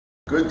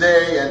Good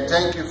day and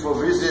thank you for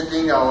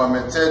visiting our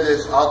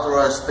Mercedes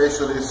Authorized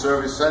Specialist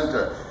Service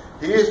Center.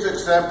 Here's an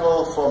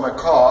example from a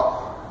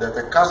car that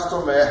the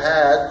customer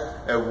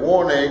had a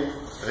warning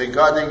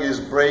regarding his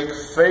brake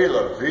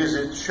failure.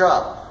 Visit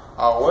shop.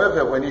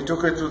 However, when he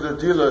took it to the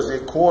dealers, they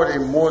quoted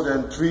him more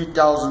than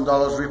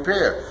 $3,000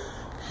 repair.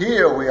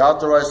 Here, we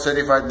authorized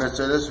certified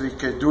Mercedes, we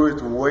can do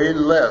it way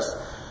less.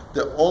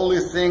 The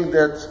only thing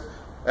that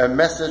a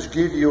message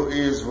give you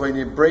is when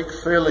you brake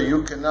failure,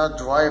 you cannot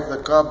drive the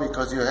car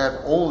because you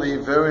have only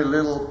very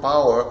little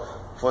power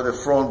for the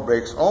front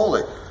brakes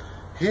only.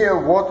 Here,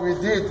 what we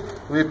did,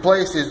 we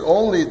replaced is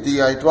only the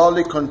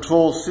hydraulic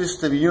control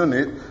system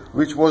unit,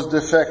 which was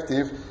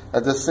defective.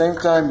 At the same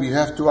time, you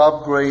have to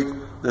upgrade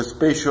the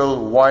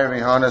special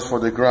wiring harness for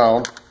the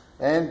ground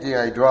and the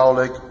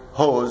hydraulic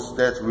hose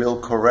that will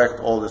correct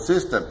all the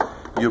system.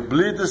 You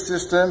bleed the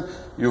system,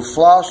 you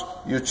flush,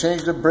 you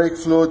change the brake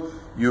fluid,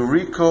 you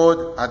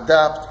recode,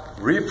 adapt,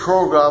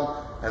 reprogram,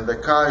 and the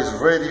car is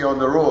ready on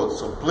the road.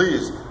 So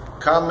please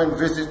come and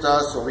visit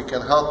us so we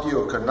can help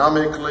you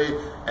economically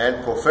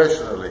and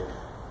professionally.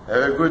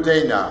 Have a good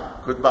day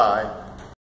now. Goodbye.